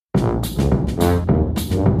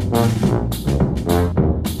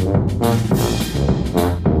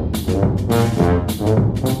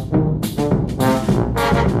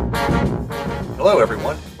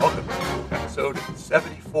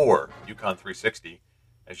360.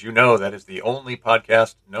 As you know, that is the only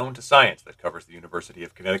podcast known to science that covers the University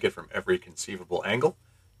of Connecticut from every conceivable angle.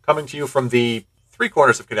 Coming to you from the three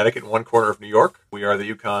corners of Connecticut and one corner of New York, we are the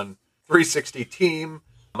UConn 360 team.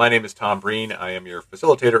 My name is Tom Breen. I am your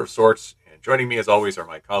facilitator of sorts. And joining me, as always, are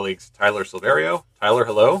my colleagues Tyler Silverio. Tyler,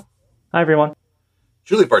 hello. Hi, everyone.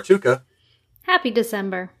 Julie Bartuca. Happy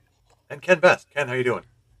December. And Ken Best. Ken, how you doing?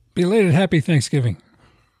 Belated Happy Thanksgiving.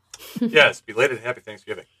 Yes, belated Happy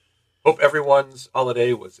Thanksgiving. Hope everyone's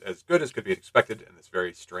holiday was as good as could be expected in this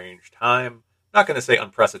very strange time. Not going to say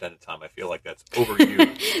unprecedented time. I feel like that's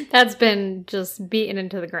overused. That's been just beaten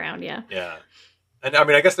into the ground, yeah. Yeah. And I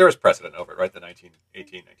mean, I guess there is precedent over it, right? The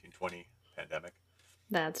 1918, 1920 pandemic.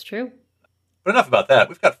 That's true. But enough about that.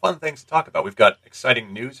 We've got fun things to talk about. We've got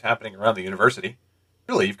exciting news happening around the university.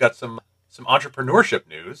 Really, you've got some entrepreneurship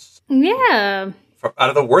news. Yeah. Out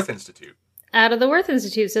of the Worth Institute. Out of the Worth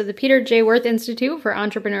Institute. So the Peter J. Worth Institute for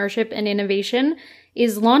Entrepreneurship and Innovation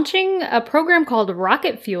is launching a program called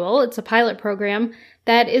Rocket Fuel. It's a pilot program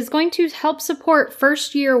that is going to help support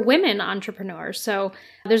first-year women entrepreneurs. So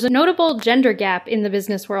there's a notable gender gap in the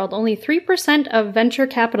business world. Only 3% of venture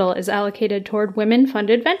capital is allocated toward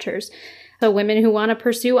women-funded ventures. So women who want to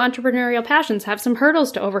pursue entrepreneurial passions have some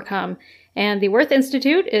hurdles to overcome. And the Worth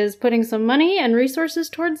Institute is putting some money and resources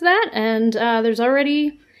towards that. And there's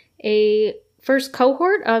already a first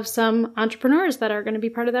cohort of some entrepreneurs that are going to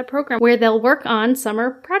be part of that program where they'll work on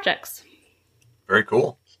summer projects. Very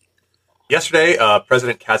cool. Yesterday,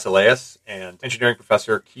 President Cassileas and engineering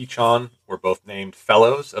professor Ki Chon were both named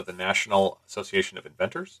fellows of the National Association of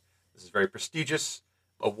Inventors. This is a very prestigious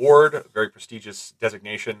award, very prestigious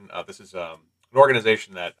designation. This is an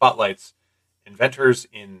organization that spotlights inventors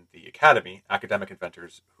in the academy, academic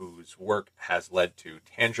inventors whose work has led to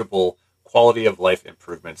tangible quality of life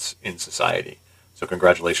improvements in society. So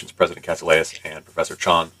congratulations, President Cassileas and Professor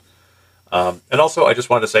Chon. And also, I just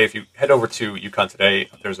wanted to say, if you head over to UConn today,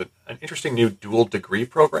 there's an interesting new dual degree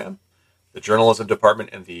program. The journalism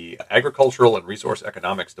department and the agricultural and resource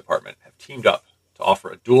economics department have teamed up to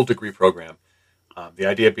offer a dual degree program. The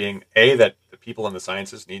idea being, A, that the people in the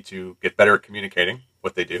sciences need to get better at communicating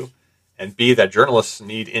what they do, and B, that journalists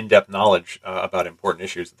need in-depth knowledge about important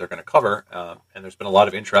issues that they're going to cover. And there's been a lot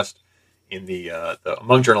of interest in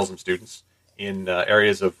among journalism students in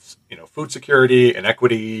areas of food security and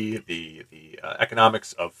equity, the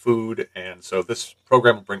economics of food, and so this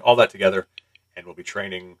program will bring all that together, and we'll be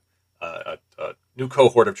training a new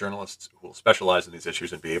cohort of journalists who will specialize in these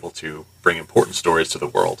issues and be able to bring important stories to the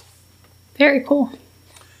world. Very cool.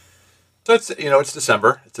 So it's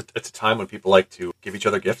December. It's a time when people like to give each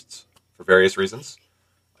other gifts for various reasons,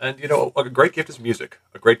 and a great gift is music.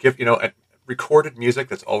 A great gift, recorded music,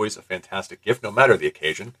 that's always a fantastic gift, no matter the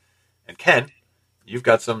occasion. And Ken, you've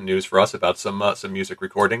got some news for us about some music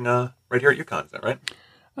recording right here at UConn, is that right?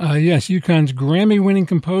 Yes, UConn's Grammy-winning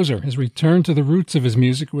composer has returned to the roots of his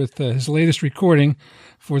music with his latest recording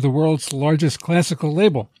for the world's largest classical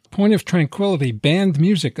label. Point of Tranquility band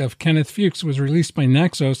music of Kenneth Fuchs was released by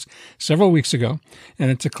Naxos several weeks ago,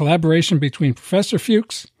 and it's a collaboration between Professor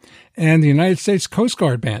Fuchs and the United States Coast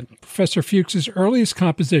Guard Band. Professor Fuchs's earliest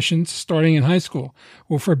compositions, starting in high school,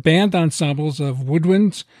 were for band ensembles of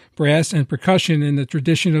woodwinds, brass, and percussion in the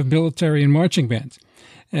tradition of military and marching bands.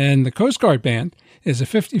 And the Coast Guard Band is a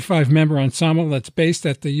 55-member ensemble that's based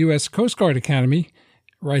at the U.S. Coast Guard Academy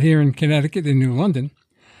right here in Connecticut in New London,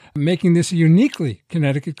 making this a uniquely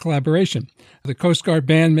Connecticut collaboration. The Coast Guard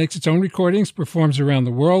Band makes its own recordings, performs around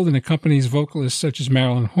the world, and accompanies vocalists such as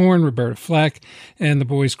Marilyn Horne, Roberta Flack, and the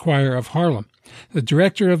Boys Choir of Harlem. The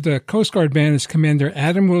director of the Coast Guard Band is Commander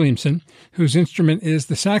Adam Williamson, whose instrument is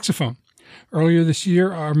the saxophone. Earlier this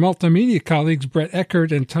year, our multimedia colleagues Brett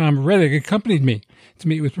Eckert and Tom Reddick accompanied me to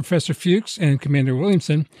meet with Professor Fuchs and Commander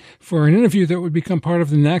Williamson for an interview that would become part of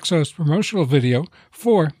the Naxos promotional video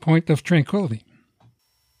for Point of Tranquility.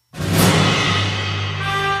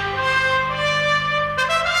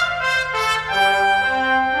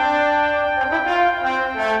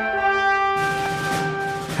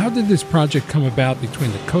 How did this project come about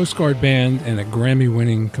between the Coast Guard Band and a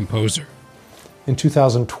Grammy-winning composer? In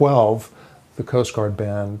 2012, the Coast Guard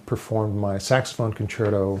Band performed my saxophone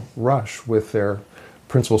concerto Rush with their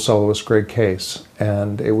principal soloist Greg Case,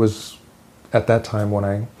 and it was at that time when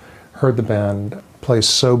I heard the band play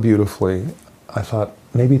so beautifully, I thought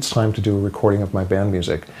maybe it's time to do a recording of my band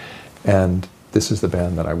music, and this is the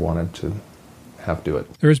band that I wanted to have do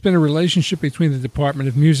it. There has been a relationship between the Department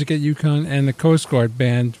of Music at UConn and the Coast Guard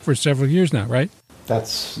Band for several years now, right?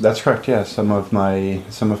 That's correct. Yeah, some of my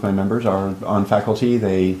members are on faculty.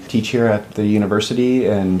 They teach here at the university,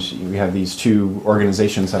 and we have these two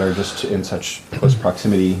organizations that are just in such close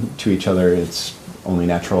proximity to each other. It's only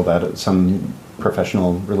natural that some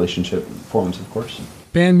professional relationship forms, of course.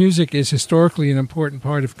 Band music is historically an important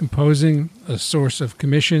part of composing, a source of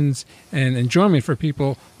commissions and enjoyment for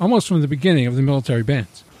people almost from the beginning of the military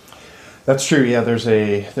bands. That's true. Yeah, there's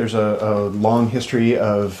a long history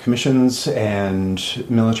of commissions and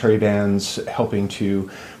military bands helping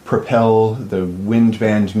to propel the wind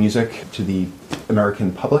band music to the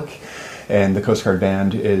American public, and the Coast Guard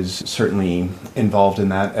Band is certainly involved in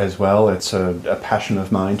that as well. It's a passion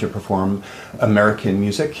of mine to perform American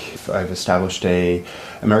music. I've established a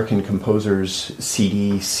American Composers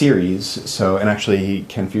CD series. And actually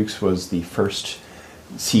Ken Fuchs was the first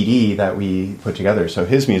CD that we put together. So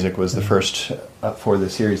his music was the first for the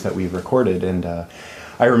series that we recorded. And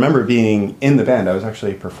I remember being in the band. I was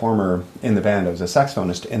actually a performer in the band. I was a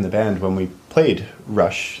saxophonist in the band when we played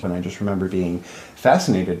Rush. And I just remember being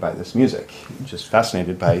fascinated by this music, just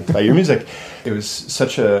fascinated by your music. It was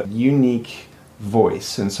such a unique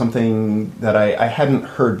voice and something that I hadn't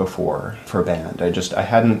heard before for a band. I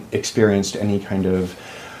hadn't experienced any kind of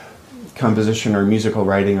composition or musical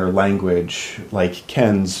writing or language like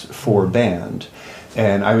Ken's for band,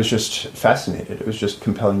 and I was just fascinated. It was just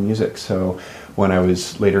compelling music. So when I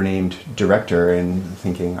was later named director and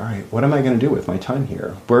thinking, all right, what am I going to do with my time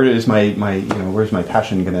here? Where is where's my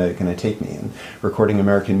passion going to take me? And recording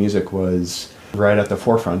American music was right at the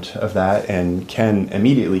forefront of that, and Ken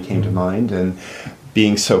immediately came to mind, and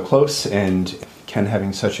being so close and Ken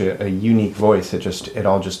having such a unique voice, it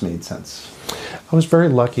all just made sense. I was very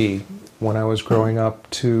lucky when I was growing up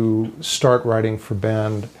to start writing for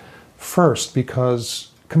band first,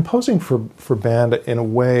 because composing for band in a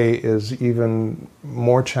way is even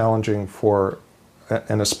more challenging for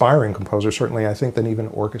an aspiring composer, certainly I think, than even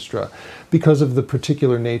orchestra, because of the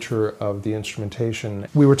particular nature of the instrumentation.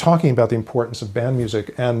 We were talking about the importance of band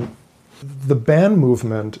music, and the band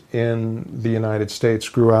movement in the United States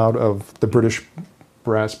grew out of the British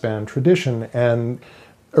brass band tradition, and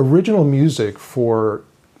original music for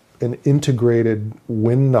an integrated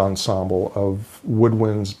wind ensemble of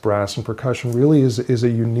woodwinds, brass, and percussion really is a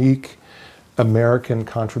unique American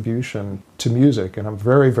contribution to music, and I'm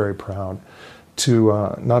very, very proud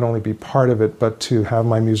to not only be part of it, but to have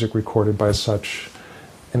my music recorded by such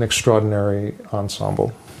an extraordinary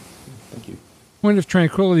ensemble. Thank you. Point of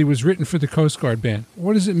Tranquility was written for the Coast Guard Band.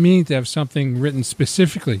 What does it mean to have something written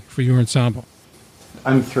specifically for your ensemble?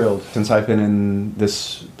 I'm thrilled. Since I've been in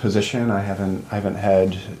this position, I haven't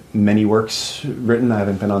had many works written. I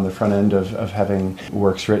haven't been on the front end of having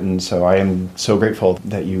works written. So I am so grateful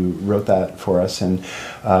that you wrote that for us. And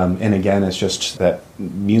again, it's just that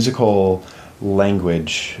musical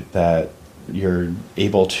language that you're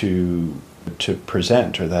able to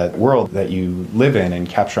present, or that world that you live in and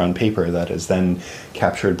capture on paper that is then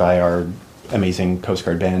captured by our amazing Coast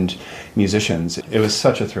Guard Band musicians. It was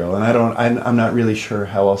such a thrill, and I'm not really sure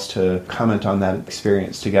how else to comment on that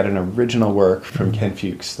experience, to get an original work from Ken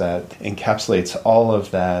Fuchs that encapsulates all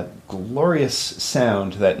of that glorious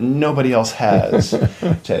sound that nobody else has,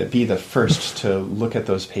 to be the first to look at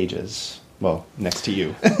those pages. Well, next to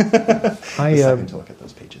you. Second to look at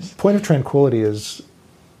those pages. Point of Tranquility is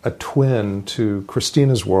a twin to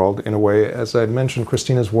Christina's World in a way. As I mentioned,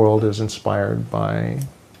 Christina's World is inspired by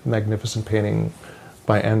magnificent painting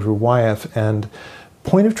by Andrew Wyeth, and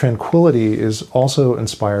Point of Tranquility is also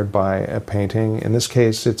inspired by a painting. In this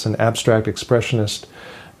case, it's an abstract expressionist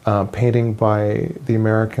painting by the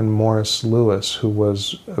American Morris Louis, who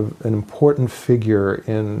was an important figure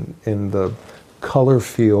in the color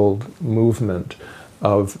field movement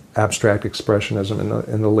of abstract expressionism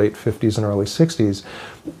in the late 50s and early 60s.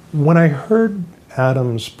 When I heard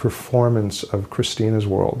Adam's performance of Christina's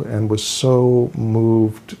World and was so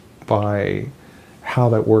moved by how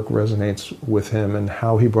that work resonates with him and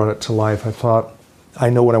how he brought it to life, I thought, I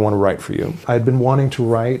know what I want to write for you. I'd been wanting to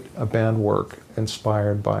write a band work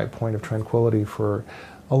inspired by Point of Tranquility for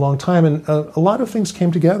a long time, and a lot of things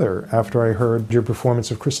came together after I heard your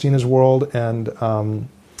performance of Christina's World and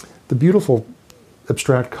the beautiful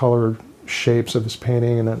abstract color shapes of his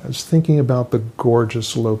painting, and I was thinking about the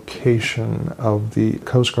gorgeous location of the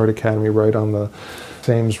Coast Guard Academy right on the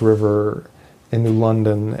Thames River in New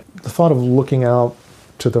London. The thought of looking out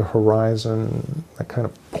to the horizon, that kind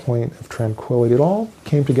of point of tranquility, it all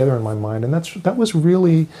came together in my mind, and that was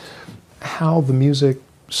really how the music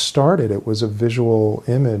started. It was a visual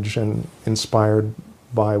image and inspired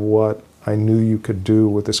by what I knew you could do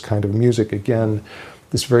with this kind of music. Again,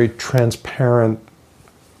 this very transparent,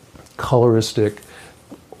 coloristic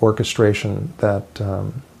orchestration that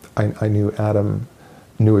I knew Adam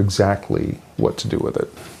knew exactly what to do with it.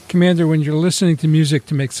 Commander, when you're listening to music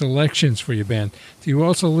to make selections for your band, do you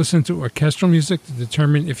also listen to orchestral music to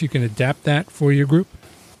determine if you can adapt that for your group?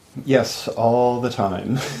 Yes, all the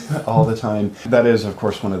time. All the time. That is, of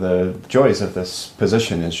course, one of the joys of this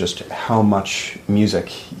position is just how much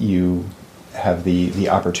music you have the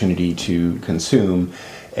opportunity to consume.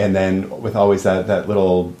 And then with always that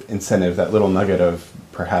little incentive, that little nugget of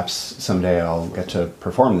perhaps someday I'll get to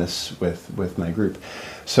perform this with my group.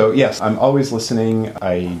 So yes, I'm always listening.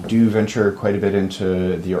 I do venture quite a bit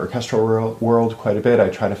into the orchestral world quite a bit. I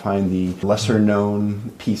try to find the lesser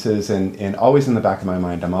known pieces and always in the back of my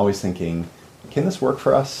mind, I'm always thinking, can this work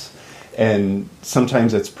for us? And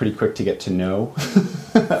sometimes it's pretty quick to get to know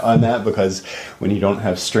on that because when you don't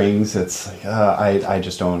have strings, it's like, I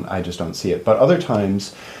just don't see it. But other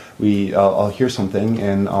times I'll hear something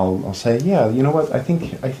and I'll say, yeah, you know what? I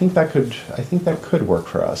think that could work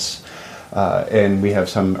for us. And we have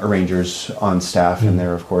some arrangers on staff, and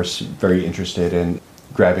they're of course very interested in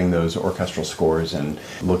grabbing those orchestral scores and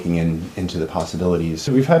looking into the possibilities.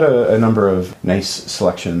 So we've had a number of nice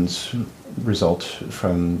selections result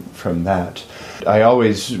from that. I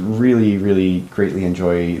always really, really greatly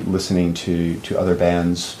enjoy listening to other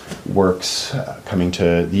bands' works, coming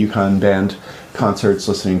to the Yukon Band concerts,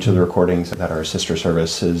 listening to the recordings that our sister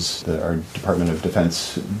services, our Department of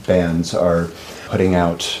Defense bands are putting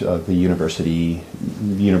out, the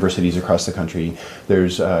universities across the country.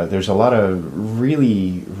 There's a lot of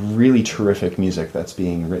really, really terrific music that's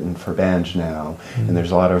being written for band now, and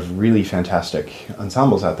there's a lot of really fantastic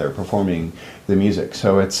ensembles out there performing the music.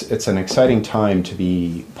 So it's an exciting time to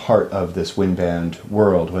be part of this wind band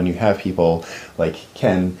world when you have people like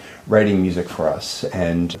Ken writing music for us,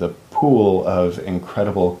 and the pool of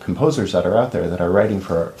incredible composers that are out there that are writing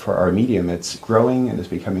for our medium. It's growing and is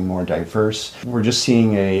becoming more diverse. We're just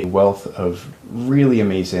seeing a wealth of really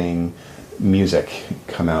amazing music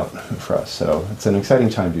come out for us. So it's an exciting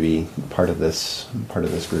time to be part of this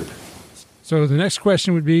group. So the next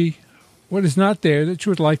question would be, what is not there that you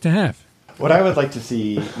would like to have? What I would like to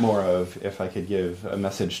see more of, if I could give a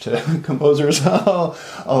message to composers all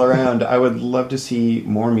around, I would love to see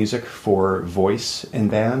more music for voice and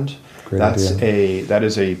band. That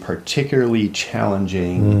is a particularly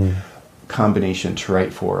challenging combination to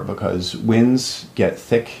write for, because winds get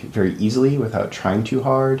thick very easily without trying too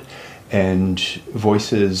hard, and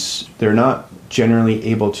voices, they're not generally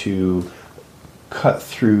able to cut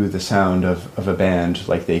through the sound of a band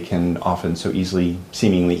like they can often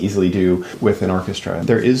seemingly easily do with an orchestra.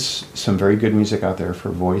 There is some very good music out there for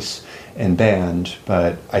voice and band,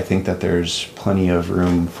 but I think that there's plenty of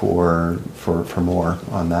room for more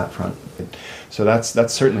on that front. So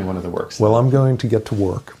that's certainly one of the works. Well, I'm going to get to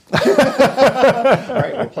work. All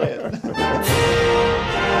right, we'll play it.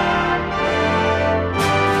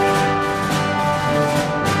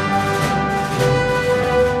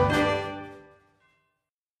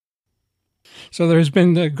 So there's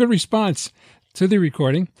been a good response to the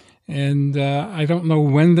recording, and I don't know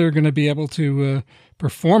when they're going to be able to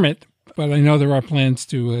perform it, but I know there are plans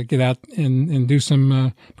to get out and do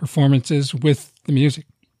some performances with the music.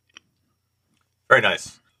 Very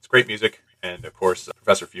nice. It's great music, and of course,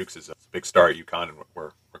 Professor Fuchs is a big star at UConn, and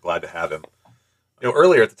we're glad to have him. You know,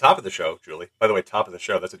 earlier at the top of the show, Julie. By the way, top of the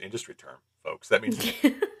show, that's an industry term, folks. That means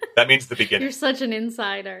the beginning. You're such an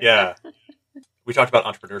insider. Yeah. We talked about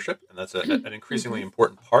entrepreneurship, and that's an increasingly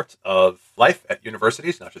important part of life at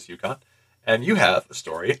universities, not just UConn. And you have a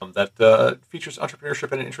story that features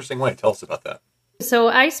entrepreneurship in an interesting way. Tell us about that. So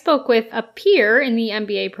I spoke with a peer in the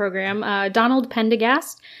MBA program, Donald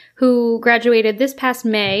Pendergast, who graduated this past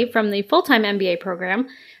May from the full-time MBA program.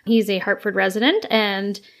 He's a Hartford resident,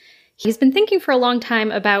 and he's been thinking for a long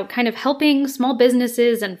time about kind of helping small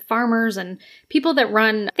businesses and farmers and people that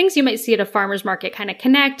run things you might see at a farmer's market kind of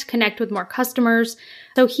connect with more customers.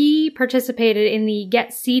 So he participated in the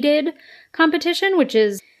Get Seeded competition, which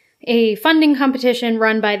is a funding competition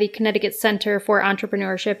run by the Connecticut Center for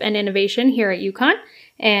Entrepreneurship and Innovation here at UConn.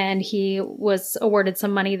 And he was awarded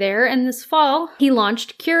some money there. And this fall, he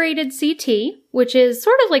launched Curated CT, which is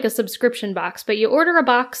sort of like a subscription box, but you order a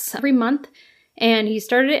box every month. And he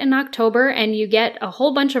started it in October, and you get a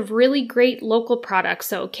whole bunch of really great local products.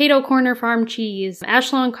 So Cato Corner Farm cheese,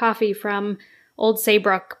 Ashlon coffee from Old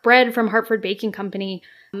Saybrook, bread from Hartford Baking Company,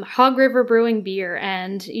 Hog River Brewing beer,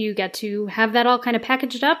 and you get to have that all kind of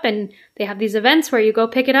packaged up, and they have these events where you go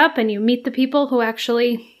pick it up and you meet the people who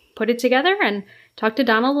actually put it together, and talk to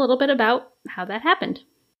Donald a little bit about how that happened.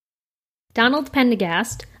 Donald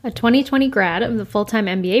Pendergast, a 2020 grad of the full-time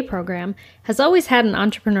MBA program, has always had an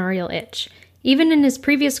entrepreneurial itch. Even in his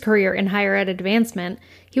previous career in higher ed advancement,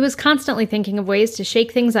 he was constantly thinking of ways to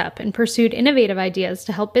shake things up and pursued innovative ideas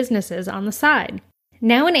to help businesses on the side.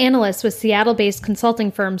 Now an analyst with Seattle-based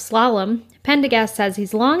consulting firm Slalom, Pendergast says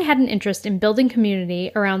he's long had an interest in building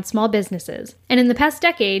community around small businesses, and in the past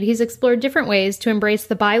decade, he's explored different ways to embrace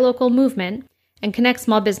the buy local movement and connect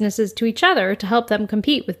small businesses to each other to help them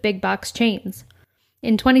compete with big box chains.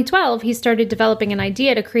 In 2012, he started developing an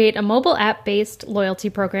idea to create a mobile app-based loyalty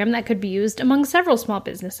program that could be used among several small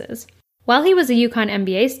businesses. While he was a UConn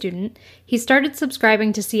MBA student, he started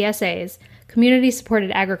subscribing to CSAs, community-supported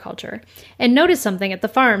agriculture, and noticed something at the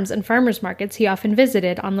farms and farmers markets he often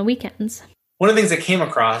visited on the weekends. One of the things I came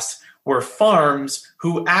across were farms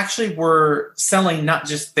who actually were selling not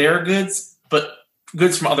just their goods, but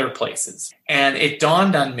goods from other places. And it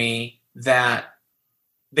dawned on me that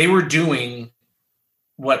they were doing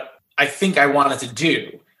what I think I wanted to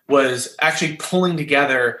do, was actually pulling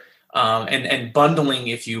together and bundling,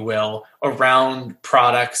 if you will, around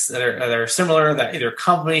products that are similar, that either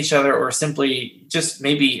complement each other or simply just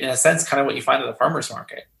maybe, in a sense, kind of what you find at the farmer's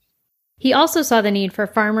market. He also saw the need for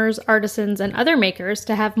farmers, artisans, and other makers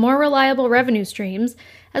to have more reliable revenue streams,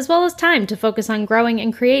 as well as time to focus on growing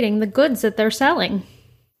and creating the goods that they're selling.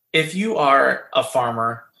 If you are a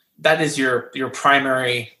farmer, that is your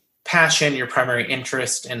primary passion, your primary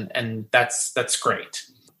interest, and that's great.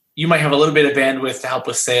 You might have a little bit of bandwidth to help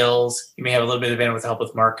with sales. You may have a little bit of bandwidth to help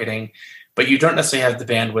with marketing, but you don't necessarily have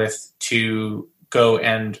the bandwidth to go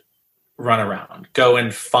and run around, go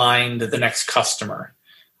and find the next customer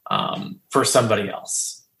for somebody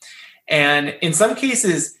else. And in some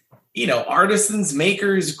cases, artisans,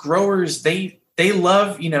 makers, growers, they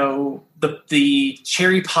love, the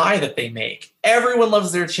cherry pie that they make. Everyone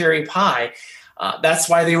loves their cherry pie. That's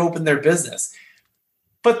why they open their business.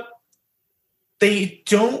 But they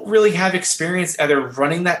don't really have experience either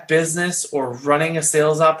running that business or running a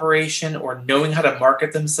sales operation or knowing how to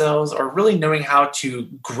market themselves or really knowing how to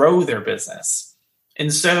grow their business.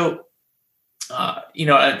 And so,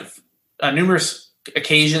 on numerous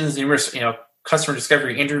occasions, customer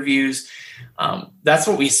discovery interviews, that's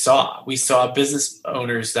what we saw. We saw business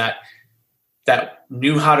owners that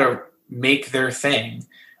knew how to make their thing,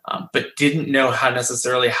 but didn't know how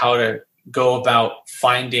to go about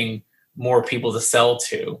finding more people to sell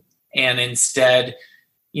to. And instead,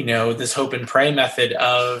 this hope and pray method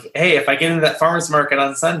of, hey, if I get into that farmer's market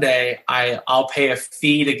on Sunday, I'll pay a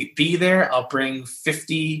fee to be there. I'll bring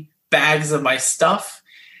 50 bags of my stuff,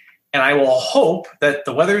 and I will hope that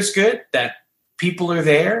the weather's good, that people are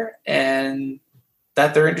there, and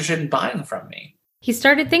that they're interested in buying from me. He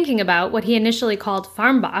started thinking about what he initially called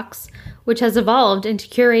FarmBox, which has evolved into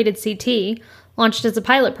Curated CT, launched as a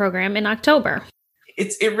pilot program in October.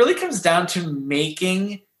 It really comes down to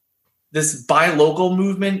making this buy local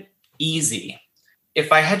movement easy.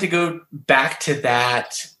 If I had to go back to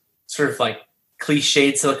that sort of like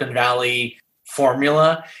cliched Silicon Valley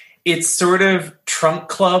formula, it's sort of Trunk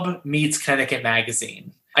Club meets Connecticut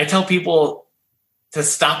Magazine. I tell people to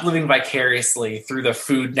stop living vicariously through the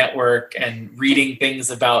Food Network and reading things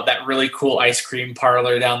about that really cool ice cream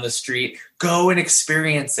parlor down the street. Go and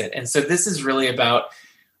experience it. And so this is really about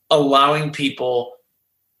allowing people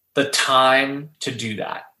the time to do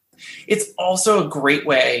that. It's also a great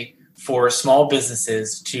way for small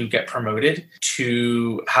businesses to get promoted,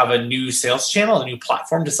 to have a new sales channel, a new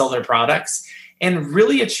platform to sell their products, and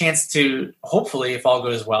really a chance to, hopefully, if all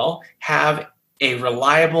goes well, have a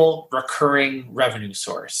reliable, recurring revenue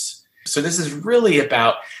source. So this is really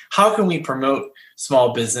about how can we promote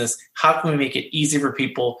small business? How can we make it easy for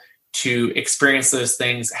people to experience those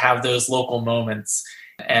things, have those local moments,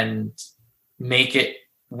 and make it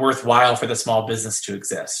worthwhile for the small business to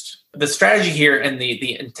exist? The strategy here and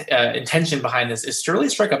the intention behind this is to really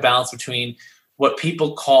strike a balance between what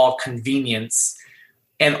people call convenience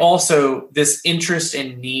and also this interest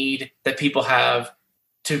and need that people have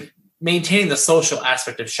to maintaining the social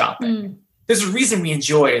aspect of shopping. There's a reason we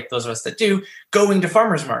enjoy, those of us that do, going to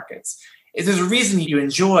farmers markets. There's a reason you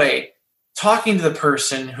enjoy talking to the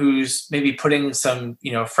person who's maybe putting some,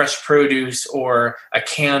 fresh produce or a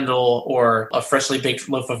candle or a freshly baked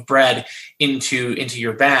loaf of bread into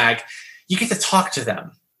your bag. You get to talk to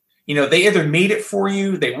them. They either made it for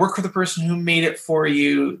you, they work with the person who made it for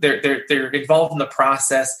you, they're involved in the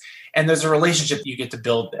process, and there's a relationship you get to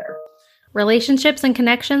build there. Relationships and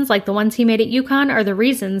connections like the ones he made at UConn are the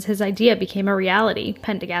reasons his idea became a reality,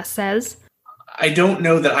 Pendergast says. I don't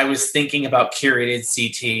know that I was thinking about Curated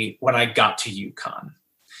CT when I got to UConn.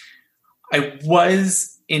 I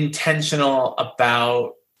was intentional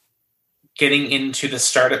about getting into the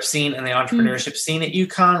startup scene and the entrepreneurship scene at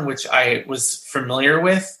UConn, which I was familiar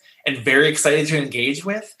with and very excited to engage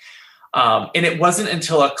with. And it wasn't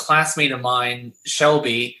until a classmate of mine,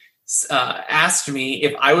 Shelby, asked me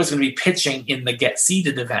if I was going to be pitching in the Get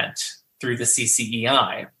Seated event through the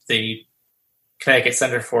CCEI, the Connecticut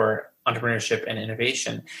Center for Entrepreneurship and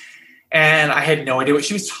Innovation. And I had no idea what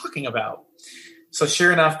she was talking about. So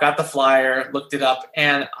sure enough, got the flyer, looked it up,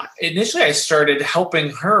 and initially I started helping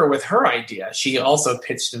her with her idea. She also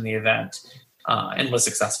pitched in the event and was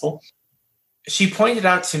successful. She pointed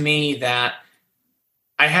out to me that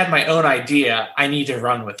I had my own idea. I need to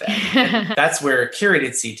run with it. And that's where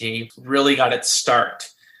Curated CT really got its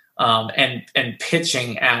start, and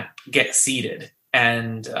pitching at Get Seated.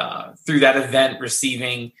 And through that event,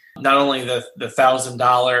 receiving not only the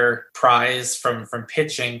 $1,000 prize from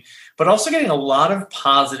pitching, but also getting a lot of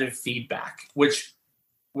positive feedback, which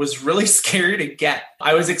was really scary to get.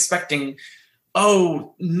 I was expecting,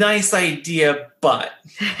 oh, nice idea, but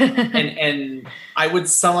and I would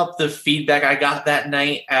sum up the feedback I got that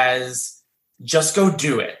night as just go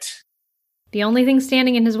do it. The only thing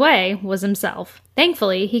standing in his way was himself.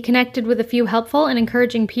 Thankfully, he connected with a few helpful and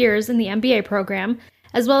encouraging peers in the MBA program,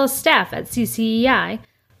 as well as staff at CCEI,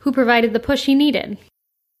 who provided the push he needed.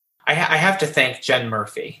 I have to thank Jen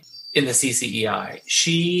Murphy in the CCEI.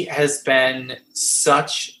 She has been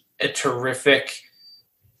such a terrific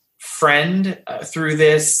friend through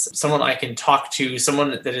this, someone I can talk to,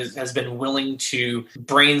 someone that has been willing to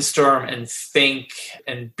brainstorm and think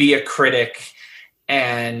and be a critic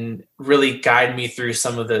and really guide me through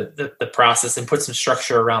some of the process and put some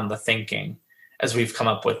structure around the thinking as we've come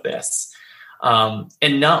up with this.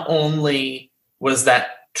 And not only was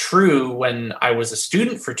that true when I was a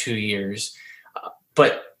student for 2 years,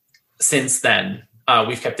 but since then,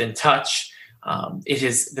 we've kept in touch. It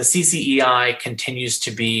is the CCEI continues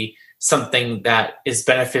to be something that is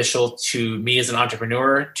beneficial to me as an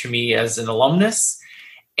entrepreneur, to me as an alumnus,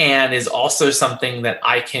 and is also something that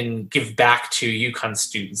I can give back to UConn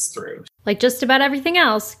students through. Like just about everything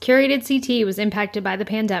else, Curated CT was impacted by the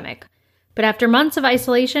pandemic. But after months of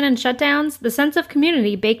isolation and shutdowns, the sense of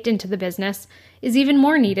community baked into the business is even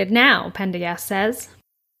more needed now, Pendergast says.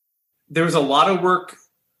 There was a lot of work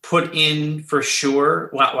put in for sure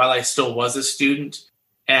while I still was a student.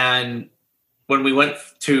 And when we went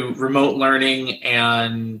to remote learning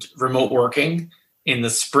and remote working in the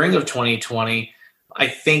spring of 2020, I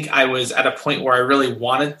think I was at a point where I really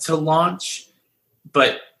wanted to launch,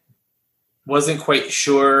 but wasn't quite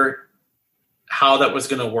sure how that was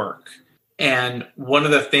going to work. And one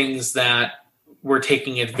of the things that we're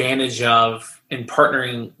taking advantage of in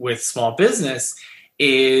partnering with small business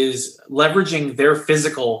is leveraging their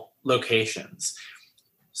physical locations.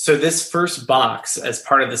 So this first box, as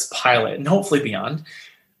part of this pilot, and hopefully beyond,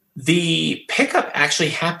 the pickup actually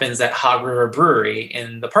happens at Hog River Brewery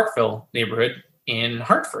in the Parkville neighborhood in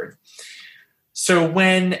Hartford. So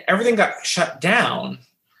when everything got shut down,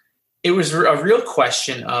 it was a real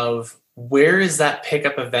question of where is that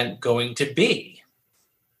pickup event going to be?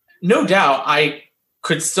 No doubt I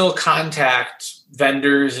could still contact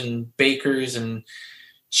vendors and bakers and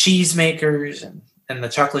cheesemakers and the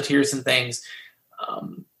chocolatiers and things.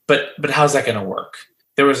 But how's that going to work?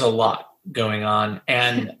 There was a lot going on.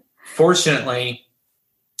 And fortunately,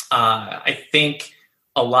 I think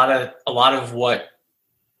a lot of what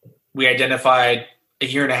we identified a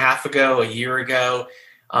year and a half ago, a year ago,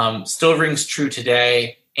 still rings true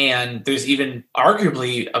today. And there's even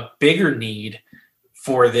arguably a bigger need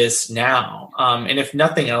for this now. And if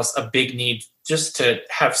nothing else, a big need just to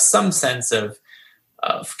have some sense of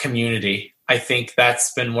community. I think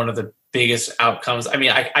that's been one of the biggest outcomes. I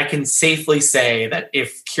mean, I can safely say that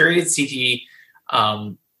if Curated CT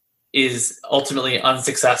is ultimately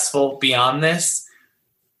unsuccessful beyond this,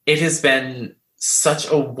 it has been such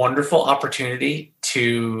a wonderful opportunity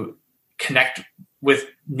to connect with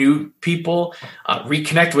new people,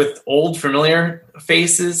 reconnect with old familiar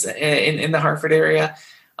faces in the Hartford area.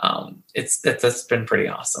 That's been pretty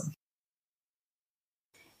awesome.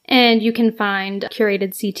 And you can find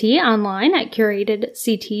Curated CT online at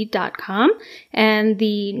curatedct.com. And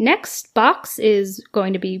the next box is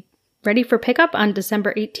going to be ready for pickup on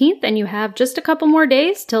December 18th. And you have just a couple more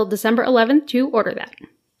days till December 11th to order that.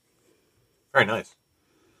 Very nice.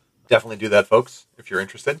 Definitely do that, folks, if you're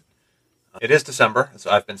interested. It is December, as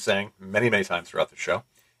I've been saying many, many times throughout the show.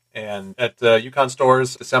 And at UConn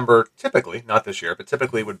stores, December typically, not this year, but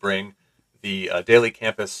typically would bring the daily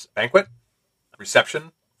campus banquet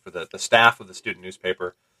reception for the staff of the student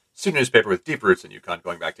newspaper with deep roots in UConn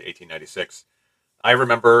going back to 1896. I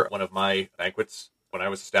remember one of my banquets when I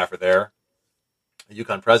was a staffer there, a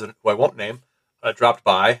UConn president, who I won't name, dropped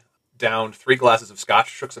by, downed 3 glasses of scotch,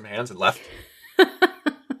 shook some hands, and left.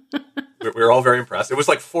 we were all very impressed. It was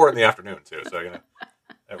like 4 p.m. too, so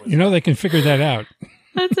they can figure that out.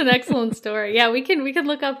 That's an excellent story. Yeah, we can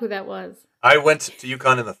look up who that was. I went to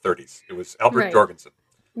UConn in the 30s. It was Albert Right. Jorgensen.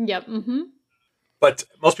 Yep. Mm-hmm. But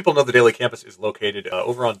most people know the Daily Campus is located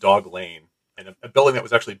over on Dog Lane, in a building that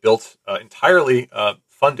was actually built entirely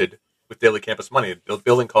funded with Daily Campus money. The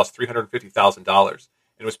building cost $350,000, and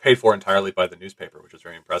it was paid for entirely by the newspaper, which was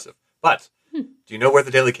very impressive. But do you know where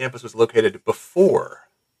the Daily Campus was located before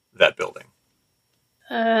that building?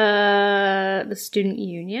 The student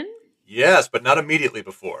union? Yes, but not immediately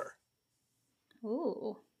before.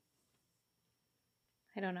 Ooh.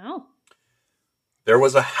 I don't know. There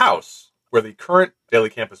was a house where the current Daily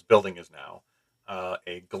Campus building is now,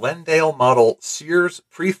 a Glendale model Sears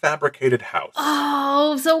prefabricated house.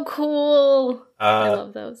 Oh, so cool. I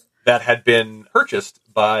love those. That had been purchased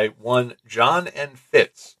by one John N.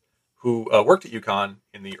 Fitz, who worked at UConn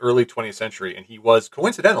in the early 20th century, and he was,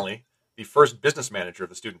 coincidentally, the first business manager of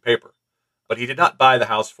the student paper. But he did not buy the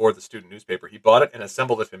house for the student newspaper. He bought it and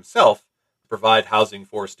assembled it himself to provide housing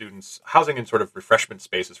for students, housing and sort of refreshment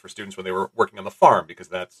spaces for students when they were working on the farm, because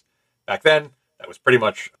that's, back then, that was pretty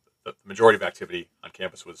much the majority of activity on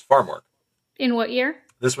campus was farm work. In what year?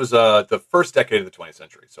 This was the first decade of the 20th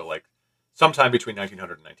century, so like sometime between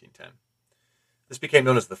 1900 and 1910. This became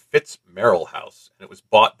known as the Fitz Merrill House, and it was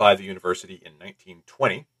bought by the university in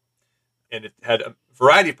 1920. And it had a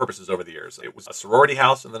variety of purposes over the years. It was a sorority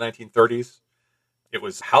house in the 1930s. It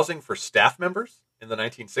was housing for staff members in the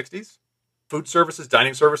 1960s. Food services,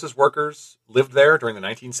 dining services workers lived there during the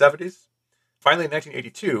 1970s. Finally, in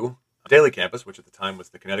 1982, Daily Campus, which at the time was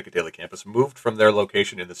the Connecticut Daily Campus, moved from their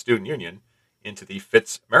location in the Student Union into the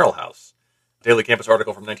Fitz Merrill House. Daily Campus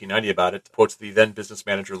article from 1990 about it quotes the then business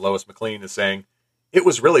manager Lois McLean as saying, "It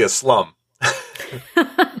was really a slum."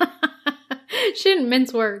 She didn't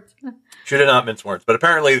mince words. She did not mince words, but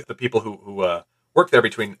apparently the people who worked there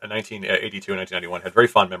between 1982 and 1991 had very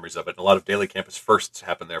fond memories of it, and a lot of Daily Campus firsts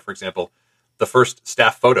happened there. For example, the first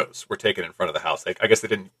staff photos were taken in front of the house. I guess they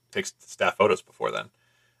didn't take staff photos before then.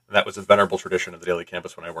 And that was a venerable tradition of the Daily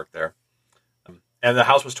Campus when I worked there. And the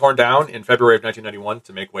house was torn down in February of 1991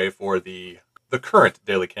 to make way for the current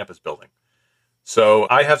Daily Campus building. So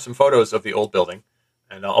I have some photos of the old building,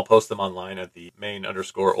 and I'll post them online at the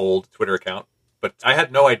Maine_old Twitter account. But I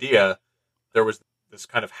had no idea there was this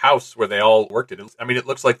kind of house where they all worked it. I mean, it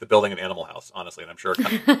looks like the building in Animal House, honestly, and I'm sure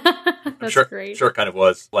Great. Sure it kind of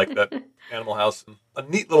was like that Animal House. A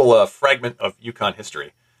neat little fragment of UConn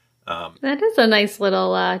history. That is a nice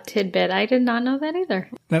little tidbit. I did not know that either.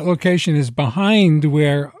 That location is behind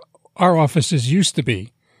where our offices used to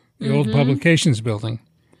be, the old publications building.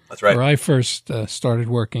 That's right. Where I first started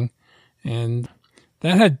working. And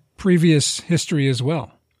that had previous history as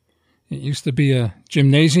well. It used to be a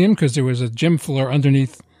gymnasium because there was a gym floor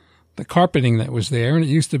underneath the carpeting that was there, and it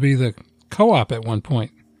used to be the co-op at one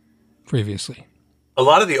point previously. A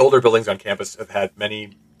lot of the older buildings on campus have had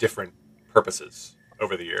many different purposes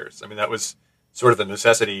over the years. I mean, that was sort of the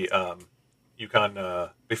necessity. UConn,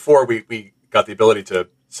 before we got the ability to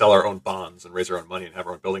sell our own bonds and raise our own money and have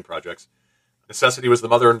our own building projects, necessity was the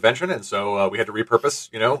mother of invention, and so we had to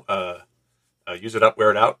repurpose, use it up,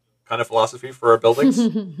 wear it out kind of philosophy for our buildings.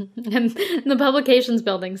 And the publications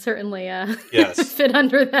building certainly yes. fit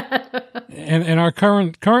under that. And our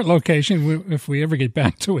current location, if we ever get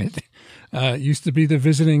back to it, used to be the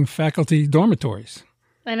visiting faculty dormitories.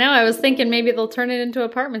 I know. I was thinking maybe they'll turn it into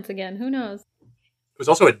apartments again. Who knows? It was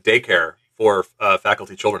also a daycare for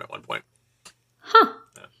faculty children at one point. Huh.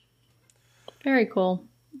 Yeah. Very cool.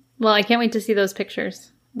 Well, I can't wait to see those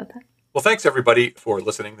pictures about that. Well, thanks everybody for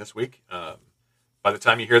listening this week. By the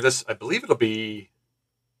time you hear this, I believe it'll be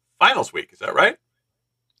finals week. Is that right?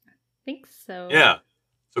 I think so. Yeah.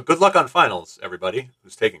 So good luck on finals, everybody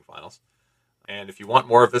who's taking finals. And if you want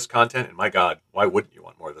more of this content, and my God, why wouldn't you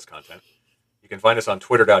want more of this content? You can find us on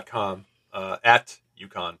twitter.com, at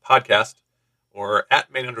UConn Podcast, or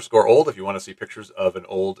at Maine_old if you want to see pictures of an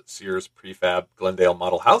old Sears prefab Glendale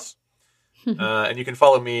model house. And you can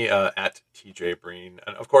follow me at TJ Breen.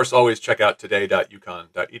 And of course, always check out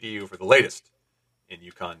today.uconn.edu for the latest in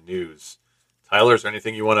UConn news. Tyler, is there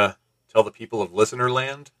anything you want to tell the people of listener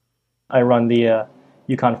land? I run the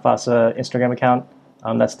UConn FASA Instagram account.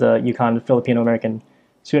 That's the UConn Filipino American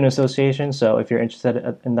Student Association. So if you're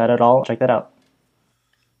interested in that at all, check that out.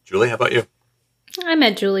 Julie, how about you? I'm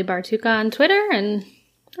at Julie Bartuca on Twitter, and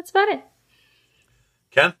that's about it.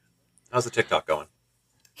 Ken, how's the TikTok going?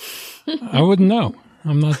 I wouldn't know.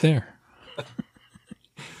 I'm not there.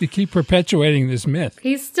 You keep perpetuating this myth.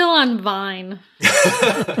 He's still on Vine. It's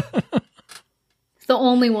the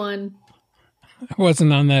only one. I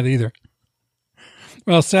wasn't on that either.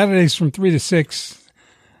 Well, Saturdays from 3 to 6,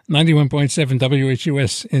 91.7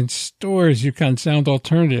 WHUS in stores, Yukon Sound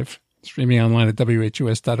Alternative, streaming online at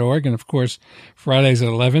WHUS.org. And, of course, Fridays at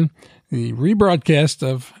 11, the rebroadcast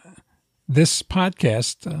of this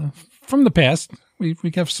podcast from the past. We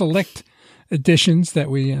have select editions that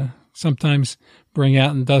we sometimes bring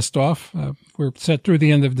out and dust off. We're set through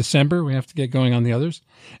the end of December. We have to get going on the others.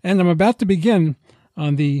 And I'm about to begin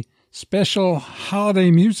on the special holiday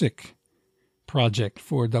music project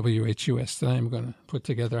for WHUS that I'm going to put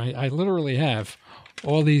together. I literally have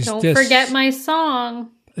all these Don't discs. forget my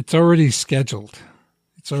song. It's already scheduled.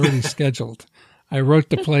 Scheduled. I wrote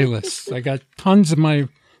the playlists. I got tons of my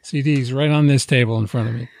CDs right on this table in front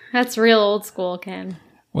of me. That's real old school, Ken.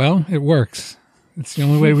 Well, it works. It's the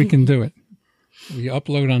only way we can do it. We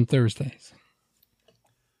upload on Thursdays.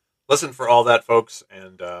 Listen for all that, folks,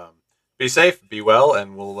 and be safe, be well,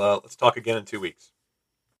 and we'll let's talk again in 2 weeks.